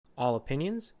All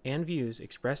opinions and views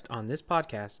expressed on this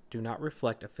podcast do not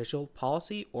reflect official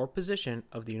policy or position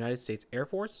of the United States Air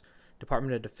Force,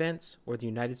 Department of Defense, or the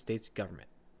United States government.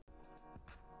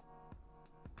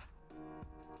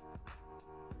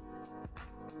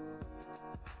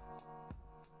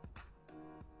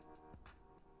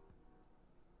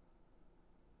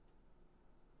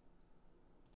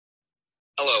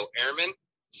 Hello, airmen,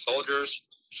 soldiers,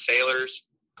 sailors,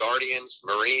 guardians,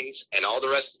 Marines, and all the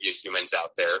rest of you humans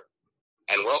out there,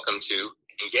 and welcome to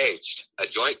Engaged, a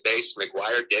joint-base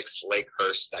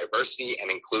McGuire-Dix-Lakehurst Diversity and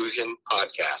Inclusion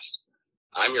podcast.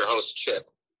 I'm your host, Chip.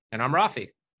 And I'm Raffi.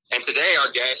 And today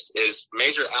our guest is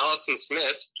Major Allison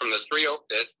Smith from the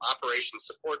 305th Operations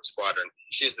Support Squadron.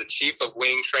 She is the Chief of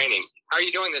Wing Training. How are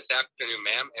you doing this afternoon,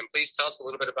 ma'am? And please tell us a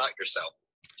little bit about yourself.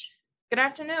 Good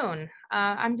afternoon.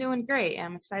 I'm doing great.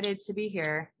 I'm excited to be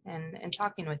here and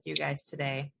talking with you guys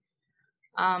today.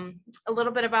 A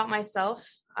little bit about myself.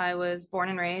 I was born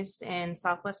and raised in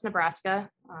Southwest Nebraska.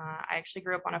 I actually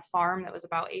grew up on a farm that was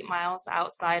about 8 miles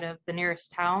outside of the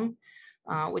nearest town,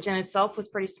 which in itself was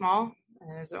pretty small.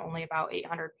 There's only about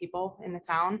 800 people in the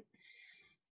town.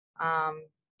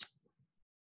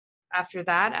 After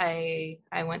that,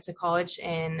 I went to college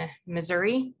in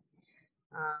Missouri.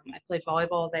 I played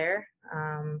volleyball there.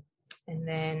 And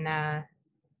then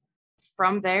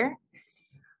from there,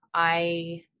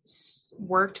 I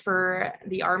worked for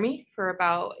the Army for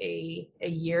about a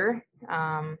year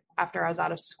after I was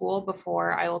out of school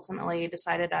before I ultimately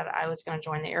decided that I was going to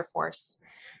join the Air Force.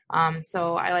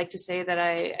 So I like to say that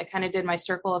I kind of did my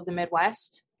circle of the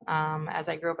Midwest. As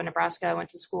I grew up in Nebraska, I went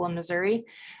to school in Missouri.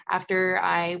 After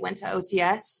I went to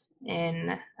OTS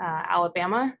in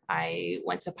Alabama, I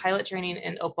went to pilot training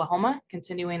in Oklahoma,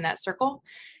 continuing that circle.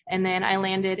 And then I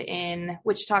landed in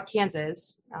Wichita,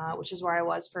 Kansas, which is where I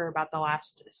was for about the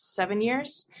last 7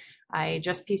 years. I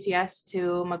just PCS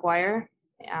to McGuire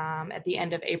at the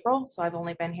end of April. So I've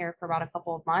only been here for about a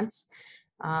couple of months.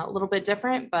 A little bit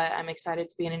different, but I'm excited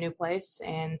to be in a new place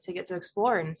and to get to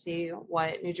explore and see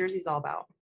what New Jersey's all about.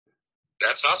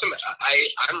 That's awesome.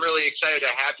 I'm really excited to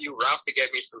have you. Ralph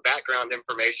gave me some background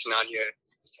information on you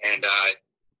and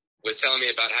was telling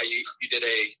me about how you did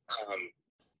a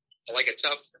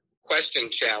tough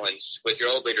question challenge with your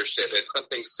old leadership. It's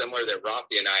something similar that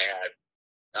Raffi and I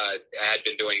had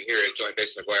been doing here at Joint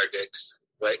Base McGuire-Dix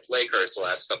Lakehurst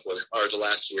the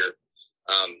last year.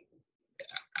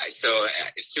 So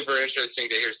it's super interesting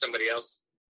to hear somebody else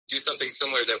do something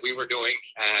similar that we were doing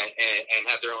and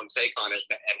have their own take on it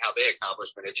and how they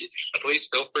accomplished it. Please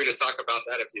feel free to talk about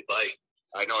that if you'd like.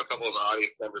 I know a couple of the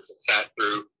audience members have sat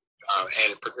through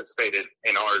and participated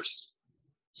in ours.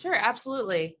 Sure,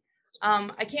 absolutely.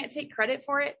 I can't take credit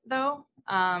for it, though.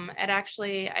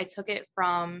 I took it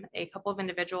from a couple of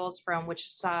individuals from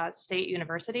Wichita State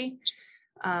University.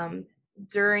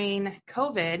 During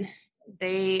COVID,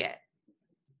 they,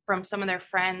 from some of their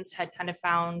friends, had kind of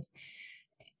found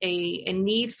a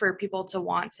need for people to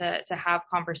want to have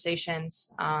conversations.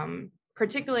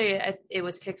 Particularly, it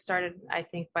was kickstarted, I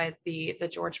think, by the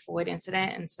George Floyd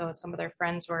incident. And so some of their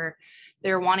friends were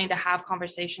wanting to have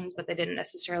conversations, but they didn't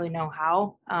necessarily know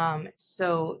how.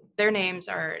 So their names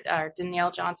are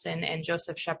Danielle Johnson and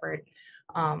Joseph Shepard.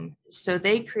 So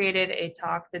they created a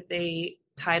talk that they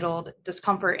titled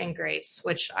Discomfort and Grace,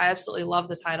 which I absolutely love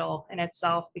the title in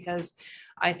itself because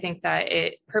I think that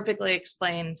it perfectly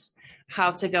explains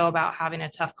how to go about having a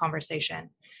tough conversation.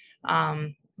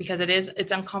 Because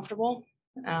it's uncomfortable.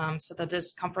 So the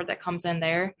discomfort that comes in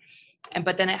there,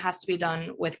 but then it has to be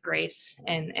done with grace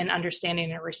and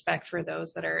understanding and respect for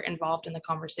those that are involved in the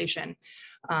conversation.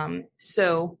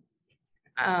 So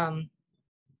a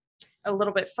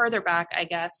little bit further back, I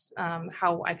guess,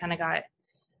 how I kind of got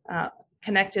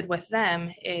connected with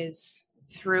them is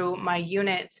through my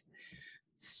unit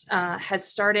had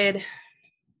started.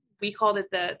 We called it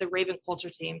the Raven Culture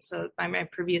Team. So my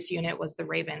previous unit was the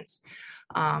Ravens.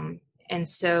 And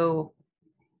so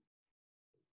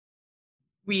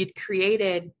we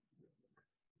created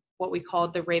what we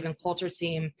called the Raven Culture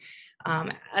Team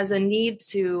as a need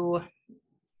to,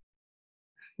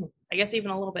 I guess, even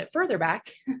a little bit further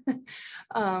back.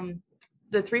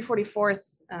 The 344th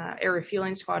Air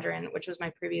Refueling Squadron, which was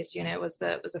my previous unit, was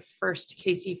the first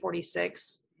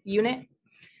KC-46 unit.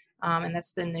 And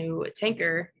that's the new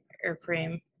tanker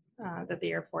airframe that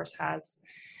the Air Force has.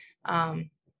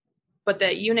 But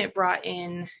that unit brought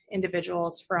in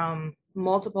individuals from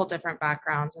multiple different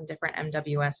backgrounds and different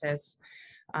MWSs.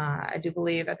 I do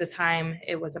believe at the time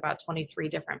it was about 23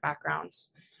 different backgrounds.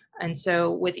 And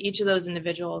so with each of those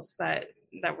individuals that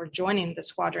were joining the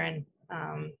squadron,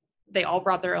 they all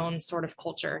brought their own sort of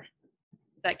culture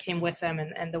that came with them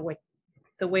and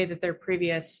the the way that their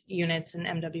previous units and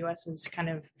MWSs kind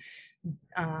of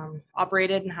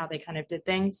operated and how they kind of did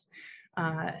things.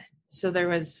 So there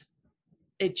was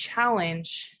a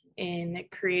challenge in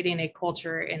creating a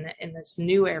culture in this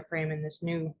new airframe, in this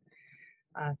new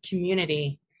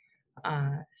community.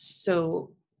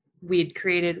 So we had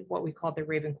created what we called the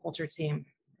Raven Culture Team.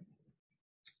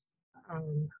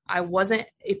 I wasn't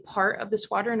a part of the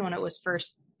squadron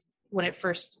when it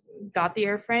first got the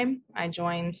airframe. I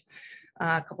joined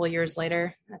a couple of years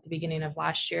later at the beginning of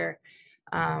last year.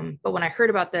 But when I heard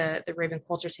about the Raven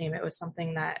Culture Team, it was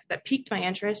something that piqued my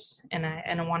interest and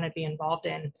I wanted to be involved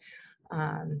in.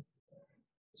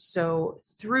 So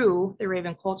through the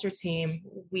Raven Culture Team,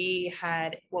 we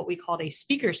had what we called a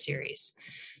speaker series.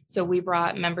 So we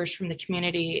brought members from the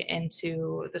community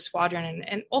into the squadron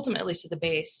and ultimately to the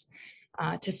base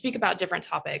to speak about different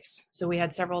topics. So we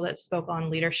had several that spoke on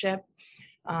leadership,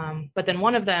 but then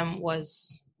one of them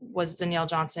was Danielle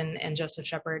Johnson and Joseph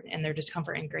Shepard and their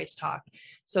Discomfort and Grace talk.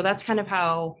 So that's kind of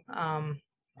how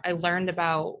I learned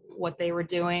about what they were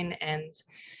doing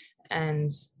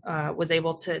and was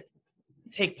able to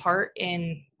take part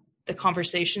in the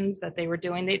conversations that they were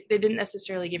doing. They didn't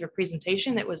necessarily give a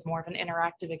presentation. It was more of an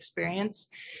interactive experience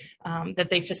that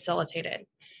they facilitated.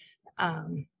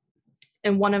 And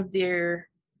one of their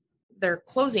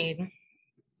closing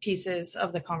pieces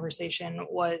of the conversation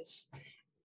was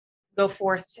go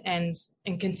forth and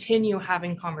continue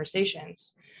having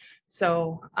conversations.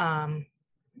 So I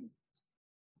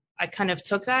kind of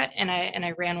took that and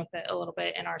I ran with it a little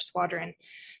bit in our squadron.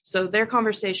 So their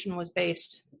conversation was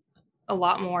based a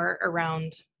lot more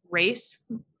around race,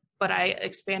 but I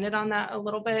expanded on that a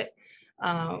little bit.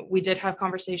 We did have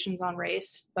conversations on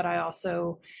race, but I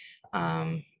also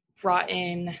brought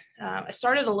in, I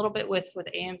started a little bit with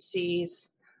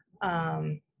AMC's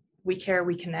We Care,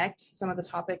 We Connect, some of the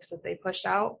topics that they pushed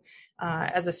out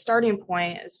as a starting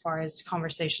point as far as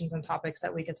conversations and topics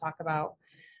that we could talk about.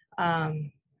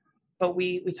 But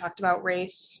we talked about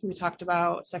race, we talked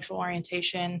about sexual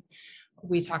orientation,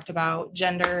 we talked about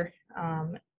gender,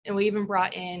 and we even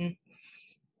brought in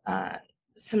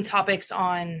some topics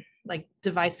on like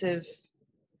divisive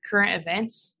current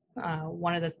events.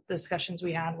 One of the discussions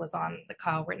we had was on the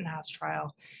Kyle Rittenhouse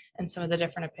trial and some of the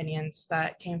different opinions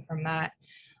that came from that.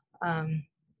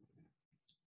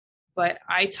 But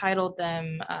I titled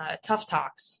them Tough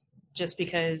Talks just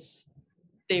because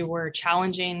they were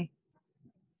challenging,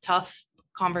 tough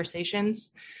conversations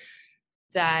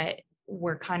that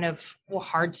were kind of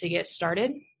hard to get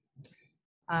started.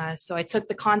 So I took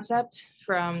the concept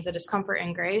from the Discomfort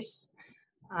and Grace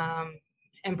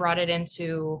and brought it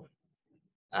into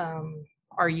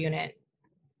our unit.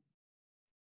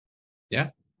 Yeah.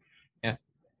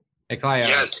 Hey, Claudia.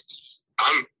 Yeah,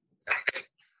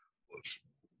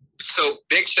 so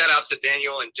big shout out to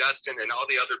Daniel and Justin and all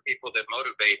the other people that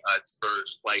motivate us for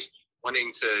like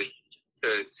wanting to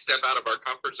step out of our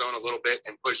comfort zone a little bit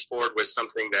and push forward with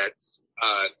something that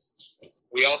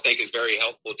we all think is very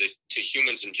helpful to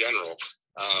humans in general.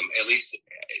 At least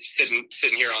sitting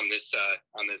here on this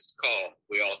call,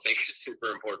 we all think is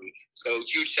super important. So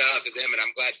huge shout out to them, and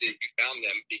I'm glad that you found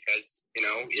them because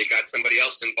you got somebody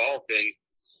else involved in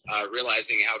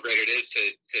realizing how great it is to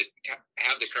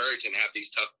have the courage and have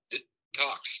these tough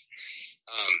talks.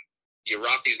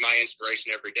 Raffi's my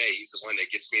inspiration every day. He's the one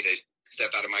that gets me to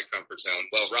step out of my comfort zone.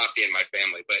 Well, Raffi and my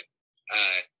family, but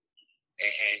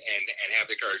and have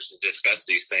the courage to discuss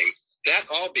these things. That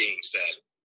all being said,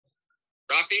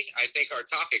 Raffi, I think our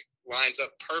topic lines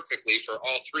up perfectly for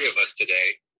all three of us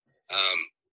today.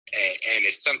 And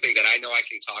it's something that I know I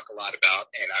can talk a lot about,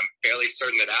 and I'm fairly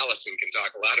certain that Allison can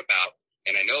talk a lot about,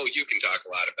 and I know you can talk a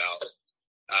lot about.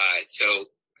 So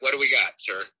what do we got,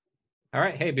 sir? All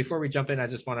right. Hey, before we jump in, I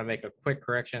just want to make a quick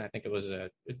correction. I think it was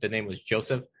the name was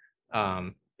Joseph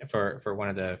for one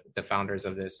of the founders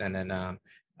of this. And then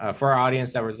for our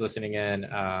audience that was listening in,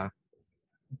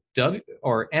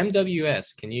 or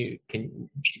MWS,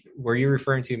 were you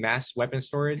referring to mass weapon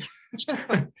storage?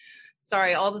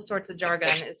 Sorry, all the sorts of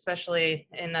jargon, especially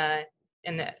in the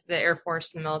Air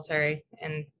Force and the military.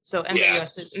 And so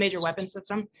MWS is major weapon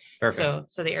system.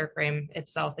 Perfect. So the airframe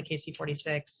itself, the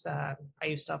KC-46, I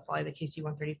used to fly the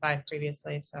KC-135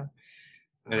 previously. So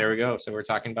there we go. So we're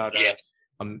talking about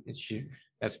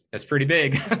that's pretty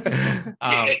big. And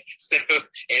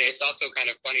it's also kind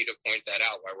of funny to point that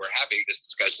out while we're having this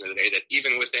discussion today, that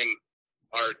even within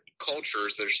our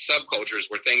cultures, there's subcultures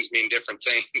where things mean different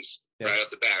things right off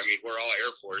the bat. I mean, we're all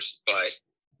Air Force, but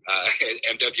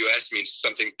MWS means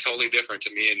something totally different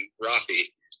to me and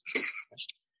Raffi.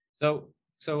 So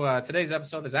today's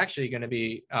episode is actually going to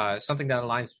be something that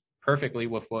aligns perfectly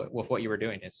with what you were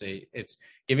doing. It's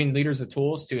giving leaders the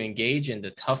tools to engage in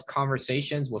the tough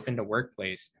conversations within the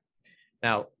workplace.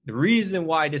 Now, the reason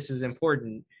why this is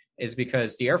important is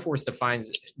because the Air Force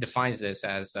defines this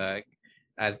as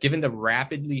given the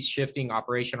rapidly shifting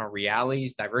operational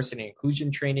realities, diversity and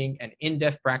inclusion training, and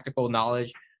in-depth practical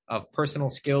knowledge of personal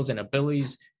skills and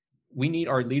abilities, we need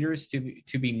our leaders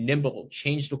to be nimble,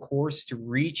 change the course to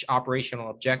reach operational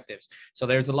objectives. So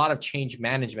there's a lot of change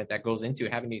management that goes into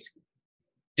having these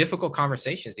difficult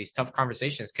conversations. These tough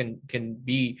conversations can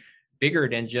be bigger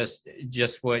than just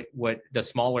what the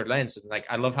smaller lens is. Like,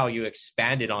 I love how you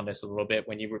expanded on this a little bit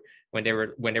when they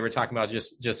were talking about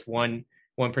just one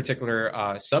particular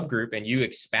subgroup, and you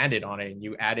expanded on it and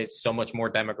you added so much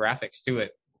more demographics to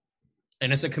it.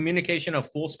 And it's a communication of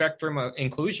full spectrum of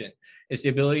inclusion. It's the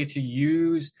ability to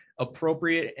use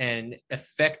appropriate and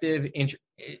effective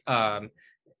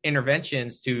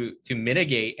interventions to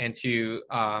mitigate and to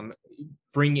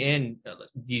bring in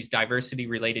these diversity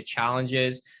related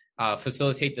challenges,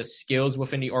 facilitate the skills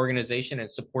within the organization, and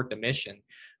support the mission.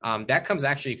 That comes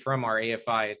actually from our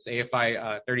AFI. It's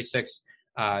AFI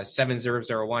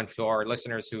 367001. For our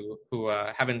listeners who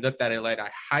haven't looked at it yet,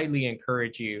 I highly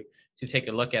encourage you to take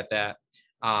a look at that,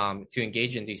 to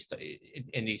engage in these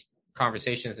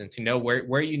conversations and to know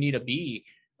where you need to be,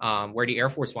 where the Air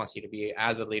Force wants you to be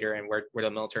as a leader, and where the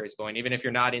military is going. Even if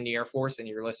you're not in the Air Force and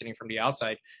you're listening from the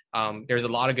outside, there's a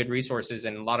lot of good resources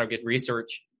and a lot of good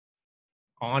research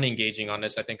on engaging on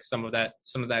this. I think some of that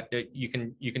you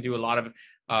can do. A lot of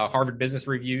Harvard Business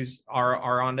Reviews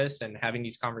are on this, and having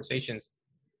these conversations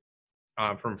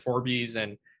from Forbes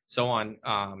and so on.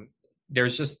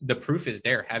 There's just, the proof is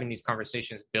there. Having these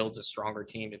conversations builds a stronger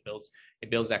team. It builds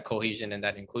that cohesion and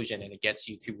that inclusion, and it gets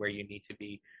you to where you need to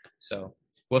be. So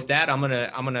with that, I'm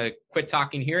gonna quit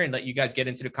talking here and let you guys get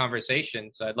into the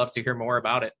conversation. So I'd love to hear more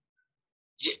about it.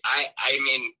 Yeah, I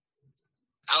mean,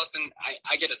 Allison,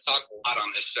 I get to talk a lot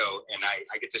on this show, and I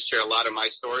get to share a lot of my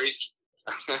stories.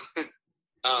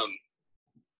 I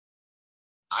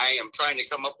am trying to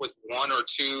come up with one or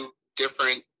two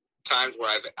different times where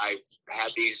I've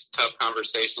had these tough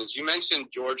conversations. You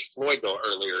mentioned George Floyd though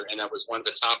earlier, and that was one of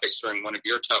the topics during one of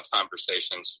your tough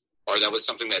conversations, or that was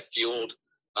something that fueled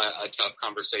a tough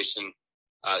conversation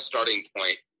starting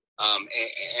point.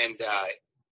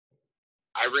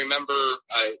 I remember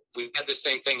we had the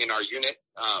same thing in our unit.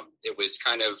 It was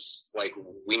kind of like,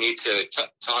 we need to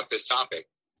talk this topic,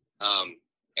 and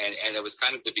it was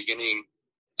kind of the beginning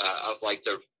of like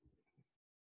the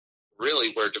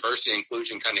really where diversity and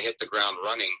inclusion kind of hit the ground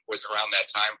running, was around that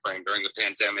time frame during the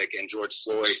pandemic and George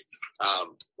Floyd,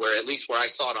 where at least where I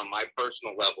saw it on my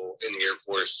personal level in the Air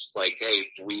Force, like, hey,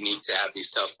 we need to have these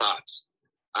tough talks.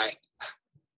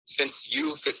 Since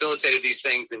you facilitated these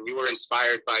things and you were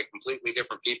inspired by completely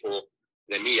different people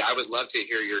than me, I would love to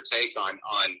hear your take on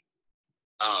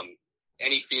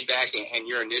any feedback and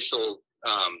your initial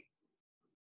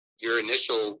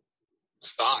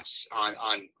thoughts on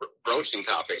broaching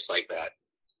topics like that.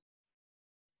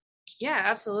 Yeah,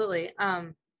 absolutely. I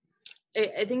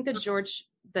think that George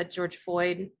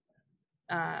Floyd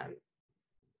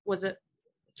was a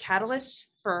catalyst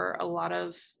for a lot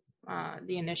of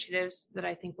the initiatives that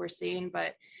I think we're seeing,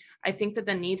 but I think that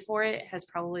the need for it has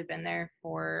probably been there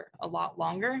for a lot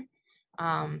longer.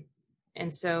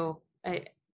 And so I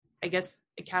guess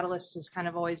a catalyst is kind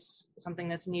of always something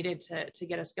that's needed to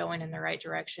get us going in the right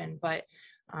direction. But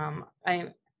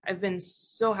I've been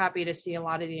so happy to see a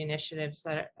lot of the initiatives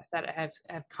that have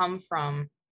come from,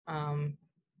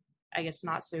 I guess,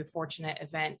 not so fortunate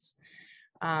events.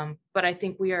 But I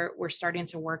think we're starting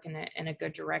to work in a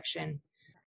good direction.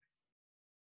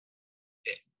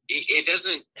 It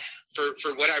doesn't,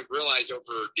 for what I've realized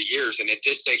over the years, and it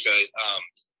did take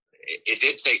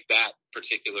that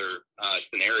particular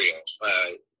scenario.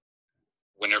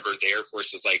 Whenever the Air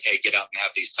Force was like, "Hey, get out and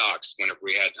have these talks." Whenever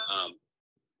we had,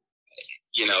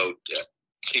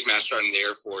 Chief Master Sergeant of the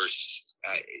Air Force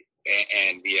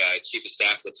and the Chief of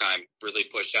Staff at the time really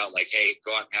pushed out, like, "Hey,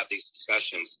 go out and have these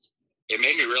discussions." It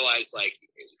made me realize, like,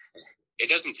 it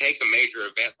doesn't take a major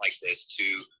event like this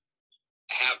to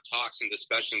have talks and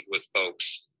discussions with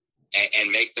folks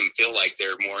and make them feel like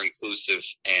they're more inclusive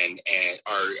and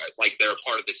are like they're a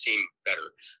part of the team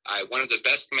better. One of the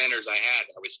best commanders I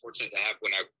was fortunate to have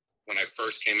when I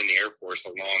first came in the Air Force a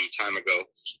long time ago.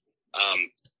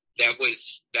 That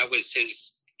was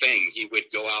his thing. He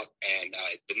would go out and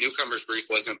the newcomer's brief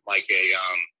wasn't like a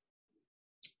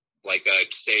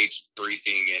stage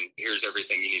briefing and here's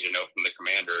everything you need to know from the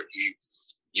commander.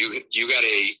 You got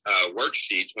a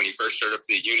worksheet when you first showed up to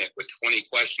the unit with 20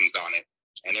 questions on it,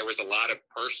 and there was a lot of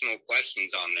personal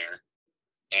questions on there.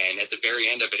 And at the very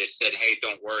end of it, it said, "Hey,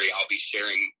 don't worry, I'll be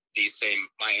sharing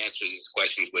my answers to these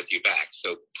questions with you back.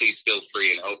 So please feel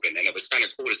free and open." And it was kind of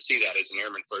cool to see that as an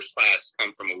airman first class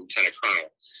come from a lieutenant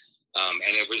colonel.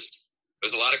 And it was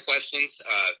a lot of questions.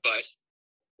 But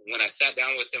when I sat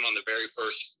down with him on the very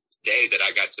first day that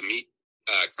I got to meet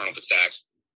Colonel Patak,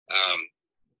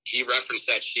 he referenced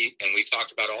that sheet, and we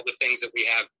talked about all the things that we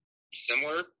have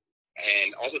similar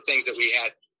and all the things that we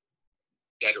had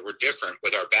that were different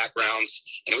with our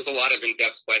backgrounds. And it was a lot of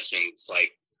in-depth questions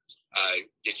like,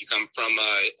 did you come from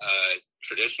a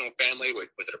traditional family?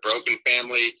 Was it a broken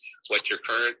family? What's your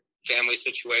current family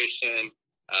situation?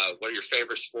 What are your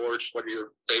favorite sports? What are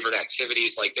your favorite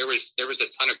activities? Like there was a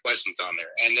ton of questions on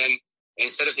there. And then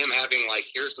instead of him having like,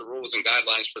 here's the rules and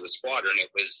guidelines for the squadron, it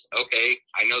was, okay,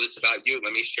 I know this about you.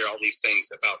 Let me share all these things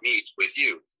about me with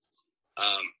you.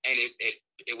 And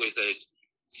it was a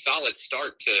solid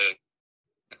start to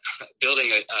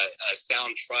building a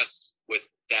sound trust with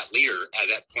that leader at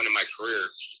that point in my career.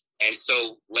 And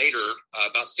so later,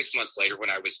 about 6 months later, when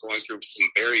I was going through some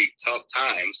very tough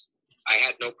times, I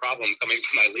had no problem coming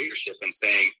to my leadership and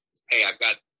saying, "Hey,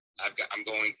 I'm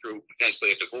going through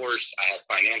potentially a divorce. I have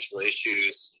financial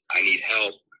issues. I need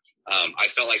help." I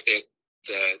felt like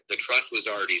the trust was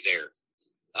already there.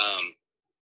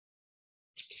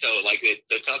 So like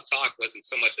the tough talk wasn't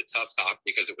so much a tough talk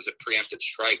because it was a preemptive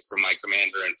strike from my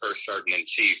commander and first sergeant in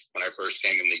chief when I first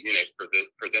came in the unit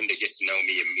for them to get to know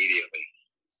me immediately.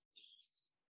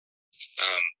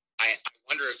 I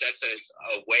wonder if that's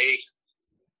a way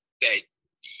that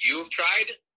you have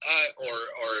tried,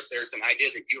 or if there's an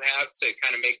idea that you have to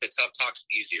kind of make the tough talks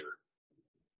easier.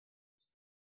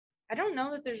 I don't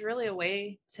know that there's really a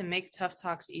way to make tough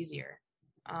talks easier.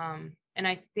 And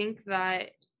I think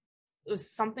that it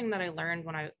was something that I learned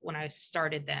when I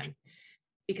started them,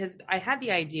 because I had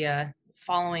the idea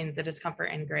following the Discomfort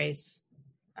and Grace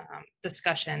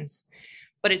discussions,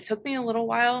 but it took me a little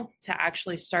while to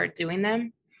actually start doing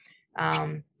them.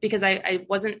 Because I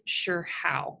wasn't sure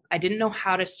how. I didn't know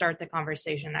how to start the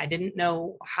conversation. I didn't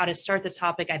know how to start the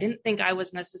topic. I didn't think I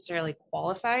was necessarily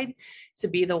qualified to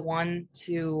be the one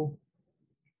to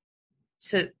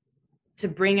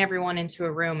bring everyone into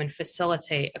a room and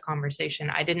facilitate a conversation.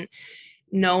 I didn't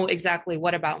know exactly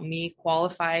what about me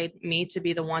qualified me to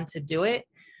be the one to do it.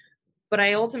 But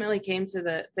I ultimately came to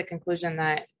the conclusion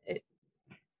that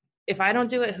if I don't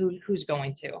do it, who's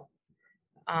going to?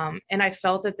 And I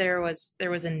felt that there was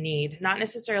a need, not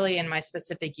necessarily in my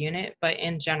specific unit, but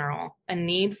in general, a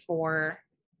need for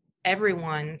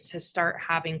everyone to start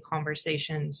having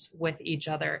conversations with each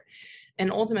other and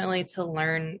ultimately to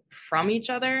learn from each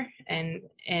other.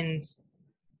 And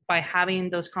by having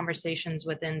those conversations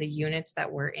within the units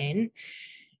that we're in,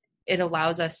 it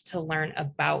allows us to learn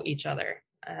about each other.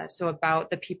 So about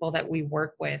the people that we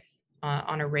work with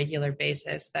on a regular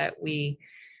basis, that we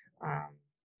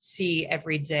see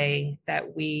every day,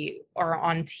 that we are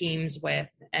on teams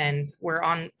with, and we're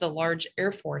on the large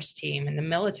Air Force team and the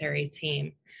military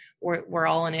team. We're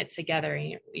all in it together.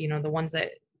 You know, the ones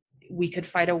that we could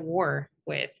fight a war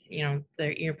with,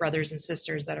 your brothers and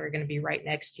sisters that are going to be right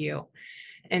next to you.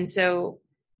 And so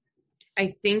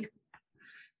I think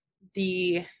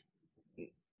the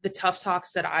tough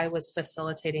talks that I was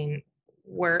facilitating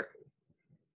was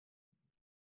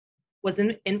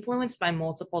influenced by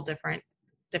multiple different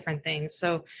things.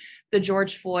 So the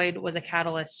George Floyd was a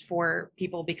catalyst for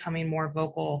people becoming more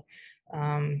vocal,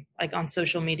 like on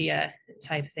social media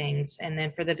type things. And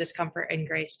then for the Discomfort and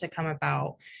Grace to come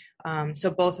about. So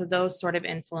both of those sort of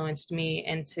influenced me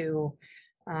into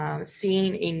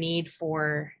seeing a need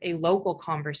for a local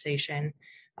conversation,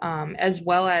 as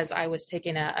well as I was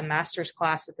taking a master's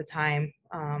class at the time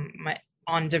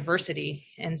on diversity.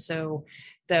 And so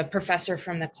the professor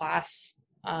from the class,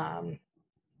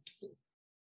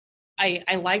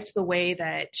 I liked the way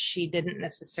that she didn't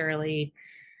necessarily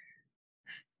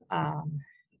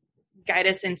guide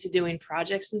us into doing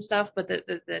projects and stuff, but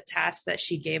the task that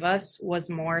she gave us was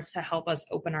more to help us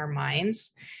open our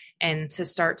minds and to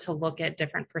start to look at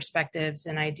different perspectives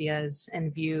and ideas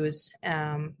and views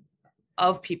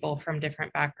of people from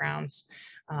different backgrounds,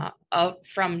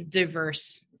 from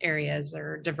diverse areas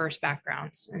or diverse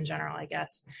backgrounds in general, I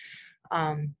guess.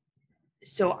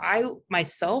 So I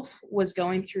myself was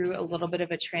going through a little bit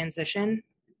of a transition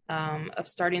of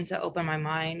starting to open my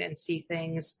mind and see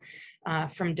things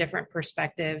from different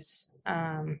perspectives.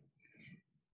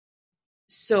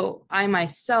 So I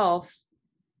myself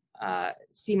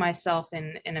see myself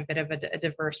in a bit of a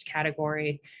diverse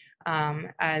category.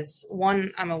 As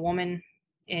one, I'm a woman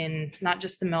in not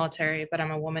just the military, but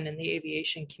I'm a woman in the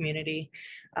aviation community,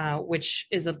 which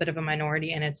is a bit of a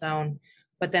minority in its own.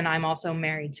 but then I'm also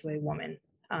married to a woman.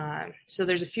 So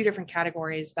there's a few different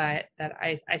categories that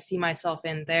I see myself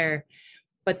in there.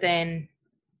 But then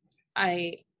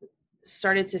I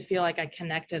started to feel like I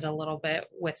connected a little bit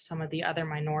with some of the other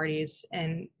minorities,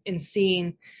 and in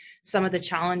seeing some of the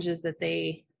challenges that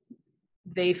they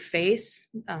face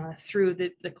through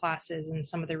the classes and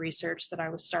some of the research that I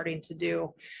was starting to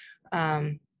do.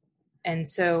 And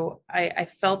so I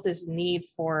felt this need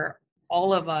for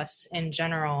all of us in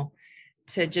general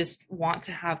to just want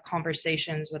to have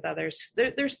conversations with others.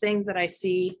 There's things that I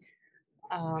see,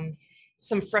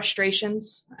 some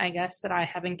frustrations, I guess, that I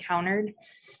have encountered.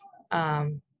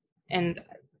 And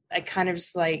I kind of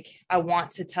just like, I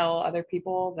want to tell other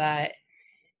people that,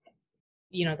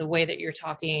 you know, the way that you're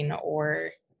talking,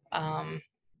 or I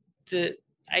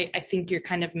think you're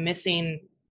kind of missing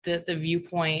the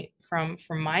viewpoint from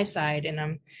my side.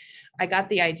 And I got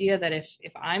the idea that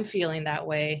if I'm feeling that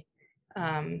way,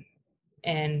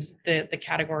 and the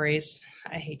categories,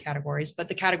 I hate categories, but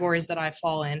the categories that I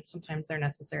fall in, sometimes they're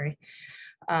necessary.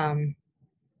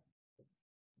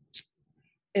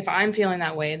 If I'm feeling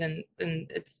that way, then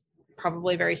it's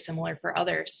probably very similar for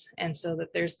others. And so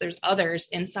that there's others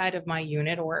inside of my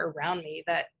unit or around me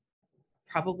that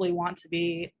probably want to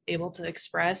be able to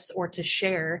express or to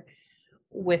share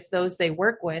with those they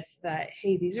work with that,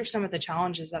 hey, these are some of the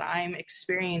challenges that I'm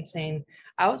experiencing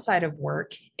outside of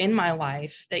work in my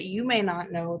life that you may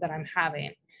not know that I'm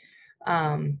having.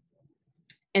 And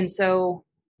so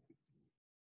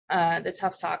the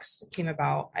Tough Talks came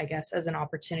about, I guess, as an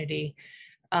opportunity.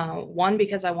 One,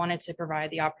 because I wanted to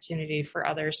provide the opportunity for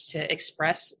others to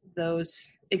express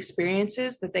those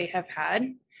experiences that they have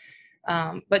had.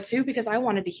 But two, because I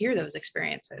wanted to hear those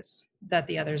experiences that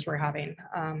the others were having.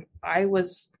 I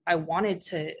wanted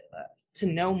to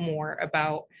know more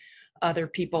about other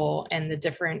people and the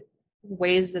different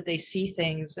ways that they see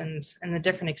things and the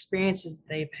different experiences that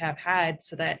they have had,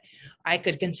 so that I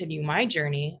could continue my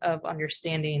journey of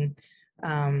understanding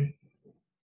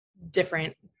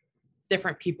different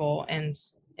people and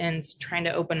trying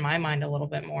to open my mind a little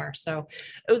bit more. So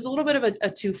it was a little bit of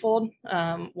a twofold.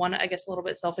 One, I guess, a little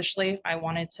bit selfishly, I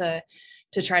wanted to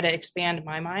try to expand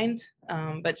my mind.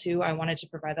 But two, I wanted to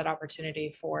provide that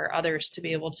opportunity for others to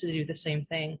be able to do the same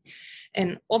thing.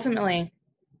 And ultimately,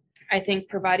 I think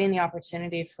providing the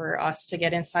opportunity for us to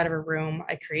get inside of a room,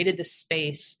 I created this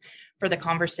space for the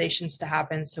conversations to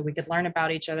happen so we could learn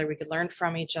about each other, we could learn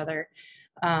from each other.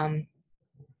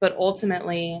 But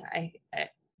ultimately, I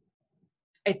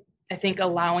think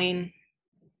allowing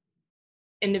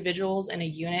individuals in a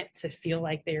unit to feel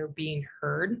like they're being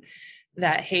heard,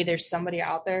 that, hey, there's somebody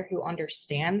out there who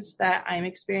understands that I'm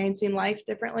experiencing life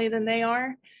differently than they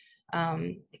are,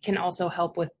 can also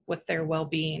help with their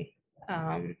well-being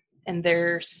and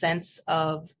their sense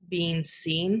of being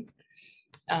seen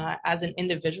as an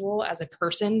individual, as a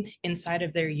person inside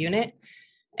of their unit.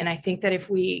 And I think that if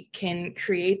we can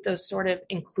create those sort of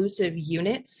inclusive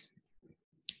units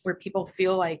where people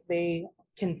feel like they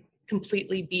can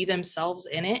completely be themselves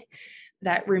in it,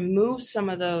 that removes some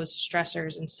of those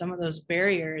stressors and some of those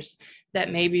barriers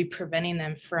that may be preventing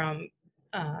them from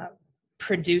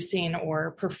producing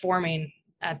or performing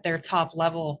at their top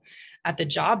level at the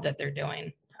job that they're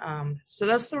doing. So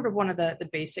that's sort of one of the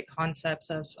basic concepts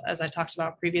of, as I talked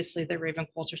about previously, the Raven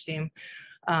Culture Team,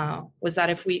 was that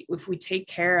if we take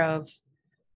care of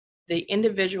the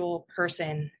individual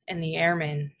person and the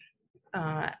airman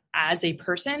as a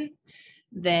person,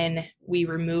 then we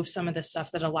remove some of the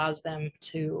stuff that allows them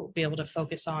to be able to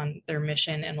focus on their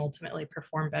mission and ultimately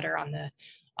perform better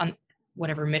on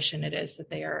whatever mission it is that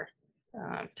they are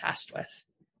tasked with.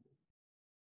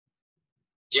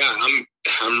 Yeah,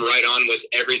 I'm right on with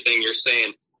everything you're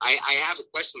saying. I have a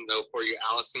question though for you,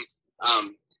 Allison.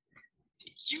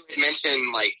 You had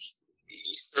mentioned like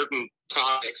certain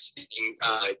topics being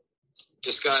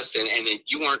discussed, and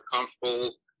you weren't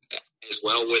comfortable as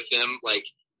well with them. Like,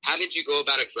 how did you go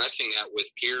about addressing that with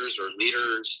peers or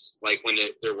leaders? Like when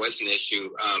there was an issue,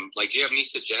 like, do you have any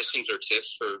suggestions or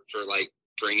tips for like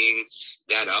bringing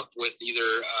that up with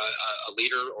either a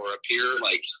leader or a peer?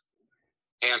 Like,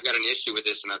 hey, I've got an issue with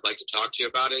this and I'd like to talk to you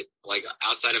about it. Like,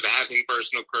 outside of having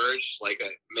personal courage, like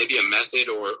maybe a method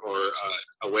or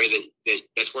a way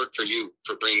that's worked for you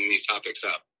for bringing these topics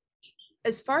up.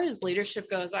 As far as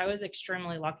leadership goes, I was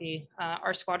extremely lucky.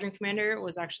 Our squadron commander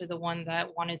was actually the one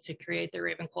that wanted to create the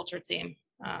Raven Culture Team.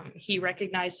 He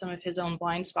recognized some of his own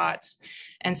blind spots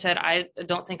and said, I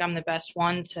don't think I'm the best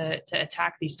one to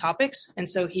attack these topics. And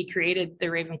so he created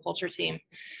the Raven Culture Team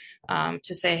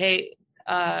to say, hey,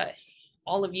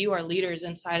 all of you are leaders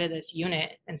inside of this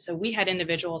unit. And so we had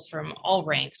individuals from all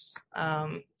ranks,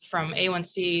 from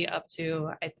A1C up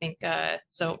to, I think,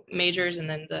 so majors, and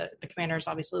then the commanders,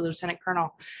 obviously lieutenant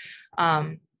colonel.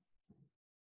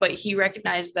 But he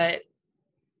recognized that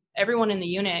everyone in the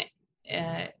unit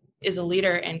is a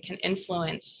leader and can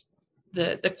influence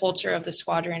the culture of the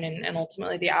squadron and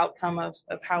ultimately the outcome of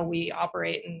how we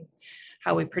operate and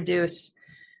how we produce.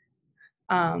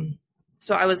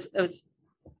 So I was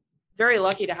very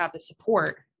lucky to have the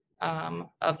support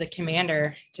of the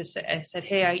commander to say, I said,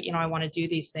 hey, I want to do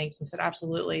these things. He said,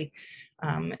 absolutely.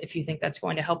 If you think that's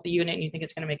going to help the unit and you think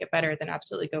it's going to make it better, then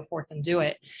absolutely go forth and do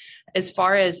it. As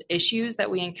far as issues that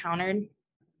we encountered,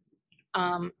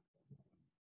 I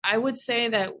would say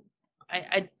that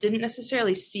I didn't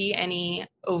necessarily see any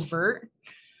overt,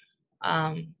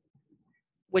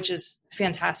 which is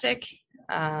fantastic.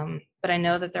 But I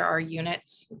know that there are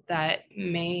units that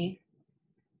may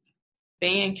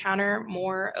encounter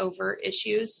more overt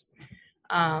issues.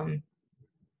 But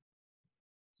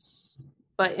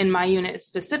in my unit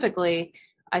specifically,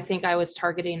 I think I was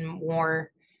targeting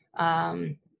more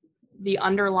the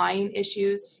underlying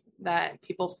issues that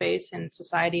people face in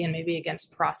society and maybe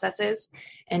against processes,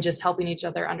 and just helping each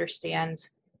other understand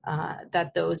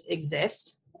that those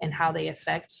exist and how they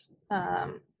affect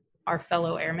our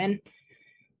fellow airmen.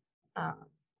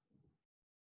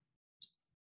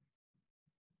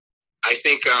 I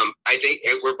think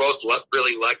we're both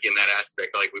really lucky in that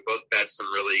aspect. Like, we both had some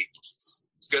really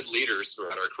good leaders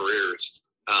throughout our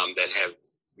careers that have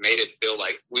made it feel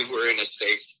like we were in a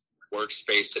safe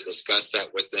workspace to discuss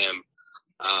that with them.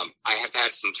 I have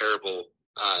had some terrible,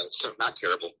 not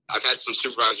terrible. I've had some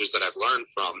supervisors that I've learned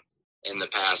from in the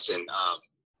past, and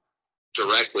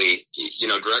direct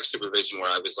supervision,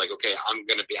 where I was like, okay, I'm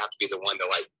going to have to be the one to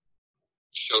like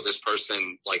show this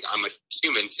person like I'm a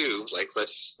human too. Like,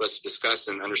 let's discuss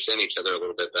and understand each other a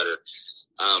little bit better.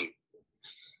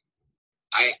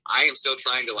 I am still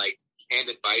trying to like hand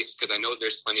advice, because I know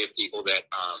there's plenty of people that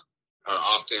are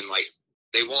often like,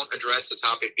 they won't address the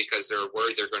topic because they're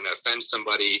worried they're going to offend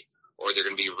somebody, or they're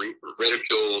going to be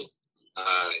ridiculed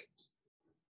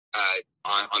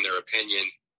on their opinion.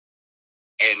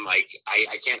 And like,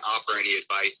 I can't offer any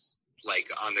advice like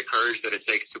on the courage that it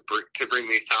takes to bring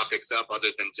these topics up, other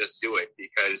than just do it,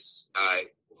 because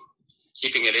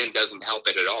keeping it in doesn't help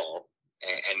it at all,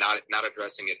 and not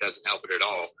addressing it doesn't help it at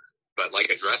all. But like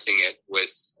addressing it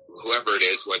with whoever it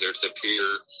is, whether it's a peer,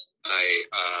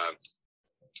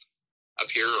 a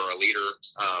peer or a leader,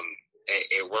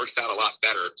 it works out a lot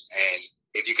better. And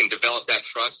if you can develop that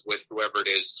trust with whoever it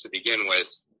is to begin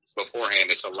with beforehand,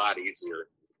 it's a lot easier.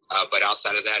 But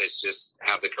outside of that, it's just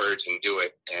have the courage and do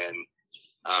it, and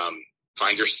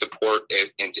find your support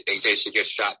in case you get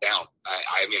shot down.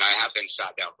 I mean, I have been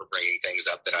shot down for bringing things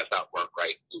up that I thought weren't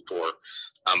right before,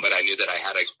 but I knew that I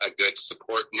had a good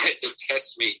support net to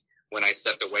test me when I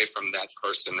stepped away from that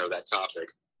person or that topic.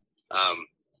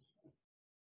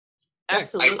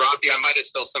 Absolutely. Robbie, I might have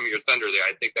stole some of your thunder there.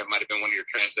 I think that might have been one of your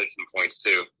transition points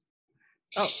too.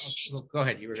 Oh, well, go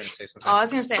ahead. You were going to say something. Oh, I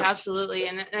was going to say absolutely.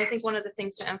 And I think one of the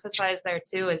things to emphasize there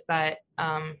too is that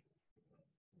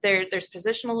there's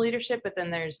positional leadership, but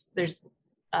then there's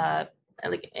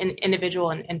like an individual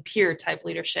and peer type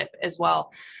leadership as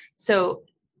well. So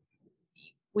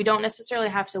we don't necessarily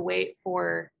have to wait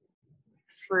for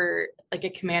like a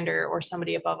commander or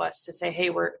somebody above us to say, hey,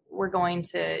 we're going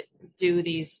to do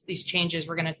these changes.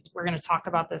 We're going to talk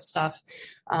about this stuff.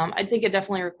 I think it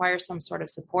definitely requires some sort of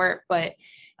support, but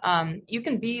you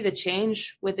can be the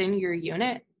change within your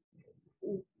unit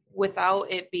without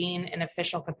it being an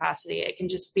official capacity. It can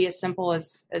just be as simple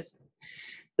as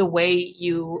the way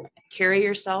you carry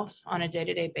yourself on a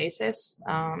day-to-day basis.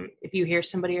 If you hear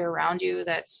somebody around you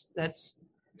that's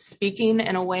speaking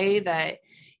in a way that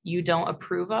you don't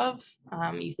approve of,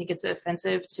 you think it's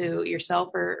offensive to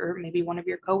yourself or maybe one of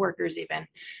your coworkers even,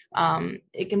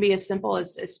 it can be as simple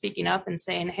as speaking up and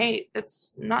saying, hey,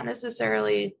 that's not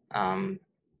necessarily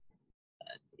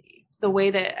the way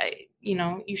that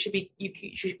you should be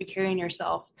carrying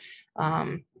yourself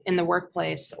in the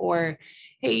workplace, or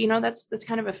hey, that's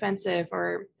kind of offensive,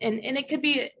 or and it could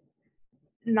be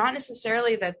not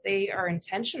necessarily that they are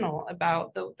intentional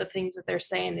about the things that they're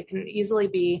saying. They can easily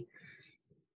be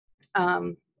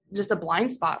just a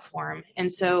blind spot for them.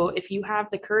 And so if you have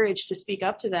the courage to speak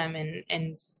up to them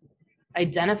and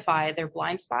identify their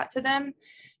blind spot to them,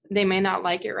 they may not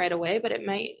like it right away, but it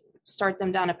might start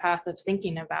them down a path of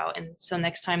thinking about. And so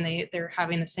next time they're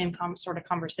having the same sort of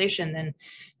conversation,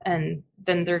 then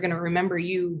they're going to remember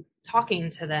you talking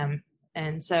to them.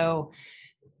 And so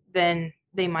then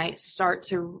they might start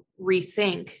to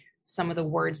rethink some of the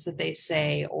words that they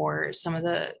say or some of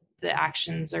the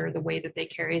actions or the way that they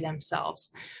carry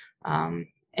themselves.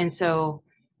 And so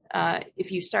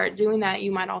if you start doing that,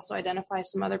 you might also identify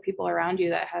some other people around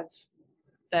you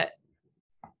that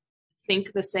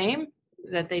think the same,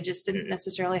 that they just didn't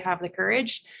necessarily have the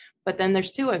courage. But then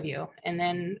there's 2 of you, and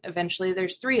then eventually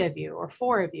there's 3 of you or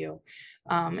 4 of you.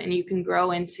 And you can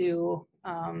grow into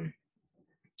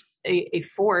a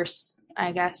force,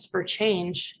 I guess, for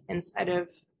change inside of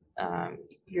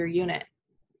your unit.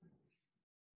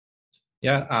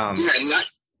 Yeah.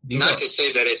 Not to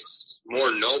say that it's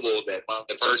more noble that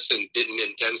the person didn't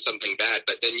intend something bad,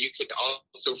 but then you could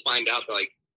also find out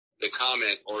like the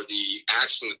comment or the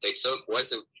action that they took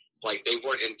wasn't like they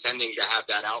weren't intending to have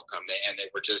that outcome, and they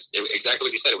were just exactly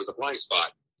what you said. It was a blind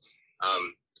spot.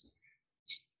 I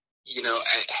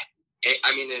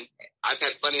mean, I've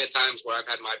had plenty of times where I've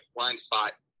had my blind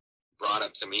spot brought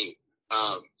up to me.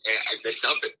 And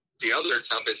the other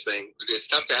toughest thing, it's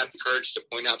tough to have the courage to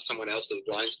point out someone else's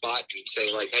blind spot and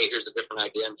say like, hey, here's a different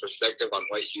idea and perspective on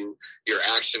what your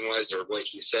action was or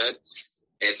what you said.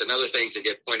 And it's another thing to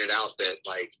get pointed out that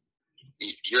like,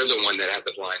 you're the one that had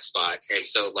the blind spot. And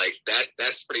so like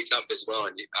that's pretty tough as well.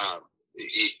 And,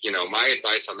 my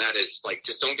advice on that is like,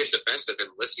 just don't get defensive and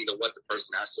listen to what the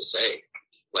person has to say.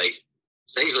 Like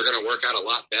things are going to work out a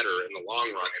lot better in the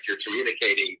long run if you're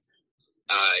communicating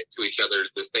to each other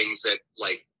the things that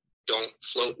like don't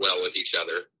float well with each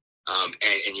other.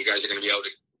 And you guys are going to be able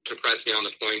to press me on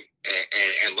the point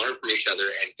and learn from each other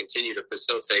and continue to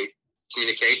facilitate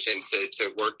communication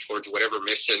to work towards whatever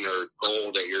mission or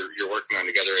goal that you're working on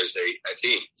together as a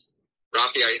team.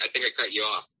 Raffi, I think I cut you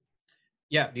off.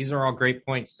 Yeah, these are all great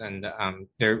points, and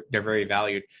they're very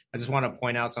valued. I just want to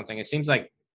point out something. It seems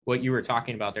like what you were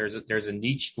talking about, there's a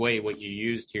niche way what you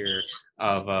used here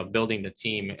of building the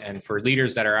team, and for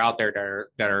leaders that are out there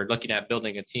that are looking at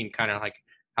building a team, kind of like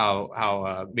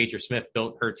how Major Smith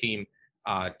built her team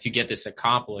to get this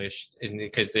accomplished, and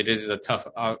because it is a tough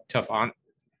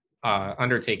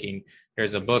undertaking.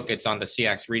 There's a book, it's on the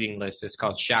CX reading list. It's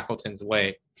called Shackleton's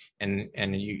Way. And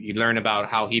you learn about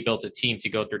how he built a team to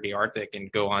go through the Arctic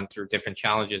and go on through different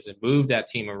challenges and move that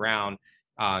team around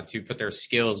to put their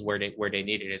skills where they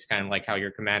need it. It's kind of like how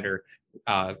your commander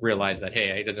realized that,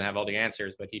 hey, he doesn't have all the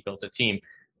answers, but he built a team.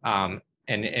 And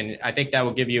I think that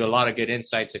will give you a lot of good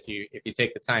insights if you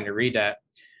take the time to read that.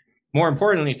 More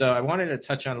importantly, though, I wanted to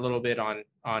touch on a little bit on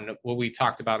what we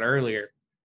talked about earlier.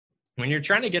 When you're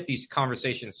trying to get these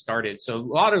conversations started, so a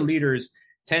lot of leaders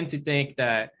tend to think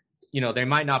that, they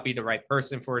might not be the right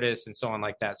person for this and so on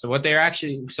like that. So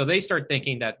they start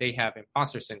thinking that they have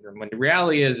imposter syndrome, when the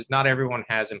reality is not everyone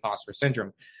has imposter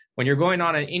syndrome. When you're going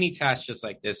on any task just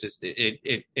like this,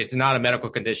 it's not a medical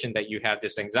condition that you have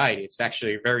this anxiety. It's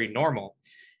actually very normal.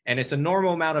 And it's a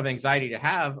normal amount of anxiety to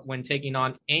have when taking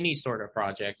on any sort of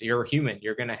project. You're human,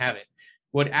 you're going to have it.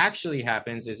 What actually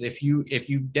happens is if you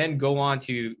then go on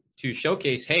to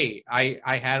showcase, hey,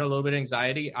 I had a little bit of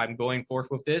anxiety, I'm going forth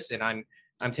with this, and I'm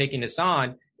taking this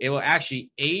on, it will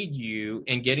actually aid you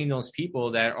in getting those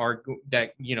people that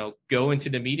go into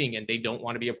the meeting and they don't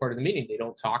want to be a part of the meeting. They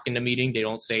don't talk in the meeting. They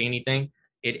don't say anything.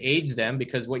 It aids them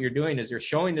because what you're doing is you're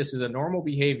showing this as a normal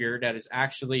behavior that is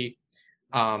actually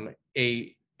a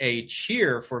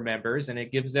cheer for members, and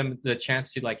it gives them the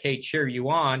chance to like, hey, cheer you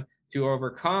on to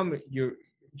overcome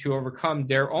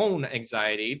their own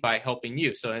anxiety by helping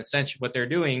you. So essentially what they're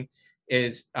doing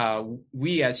is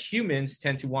we as humans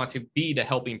tend to want to be the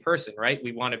helping person, right?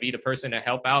 We want to be the person to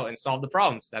help out and solve the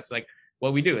problems. That's like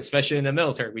what we do, especially in the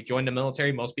military. We join the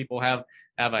military. Most people have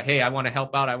a, hey, I want to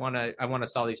help out. I want to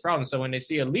solve these problems. So when they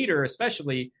see a leader,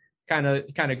 especially kind of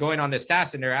going on this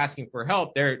task and they're asking for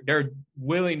help, they're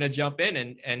willing to jump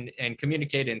in and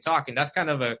communicate and talk. And that's kind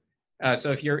of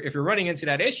so if you're running into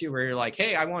that issue where you're like,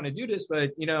 hey, I want to do this, but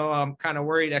I'm kind of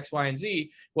worried X, Y, and Z.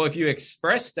 Well, if you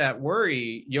express that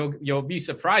worry, you'll be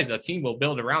surprised. A team will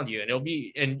build around you,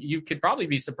 and you could probably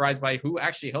be surprised by who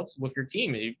actually helps with your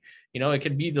team. It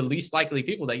could be the least likely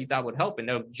people that you thought would help, and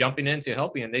they're jumping in to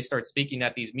help you, and they start speaking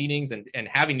at these meetings and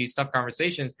having these tough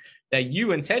conversations that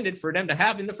you intended for them to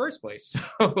have in the first place.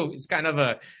 So it's kind of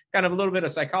a little bit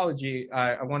of psychology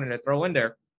I wanted to throw in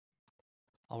there.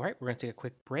 All right, we're going to take a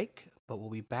quick break, but we'll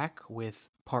be back with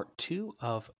part 2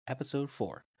 of episode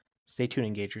 4. Stay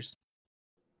tuned, Engagers.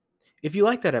 If you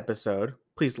like that episode,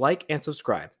 please like and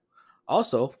subscribe.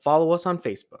 Also, follow us on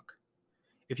Facebook.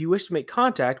 If you wish to make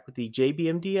contact with the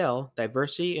JBMDL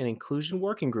Diversity and Inclusion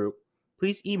Working Group,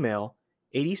 please email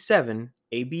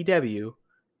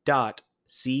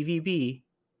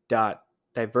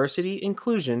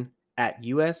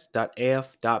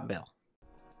 87abw.cvb.diversityinclusion@us.af.mil.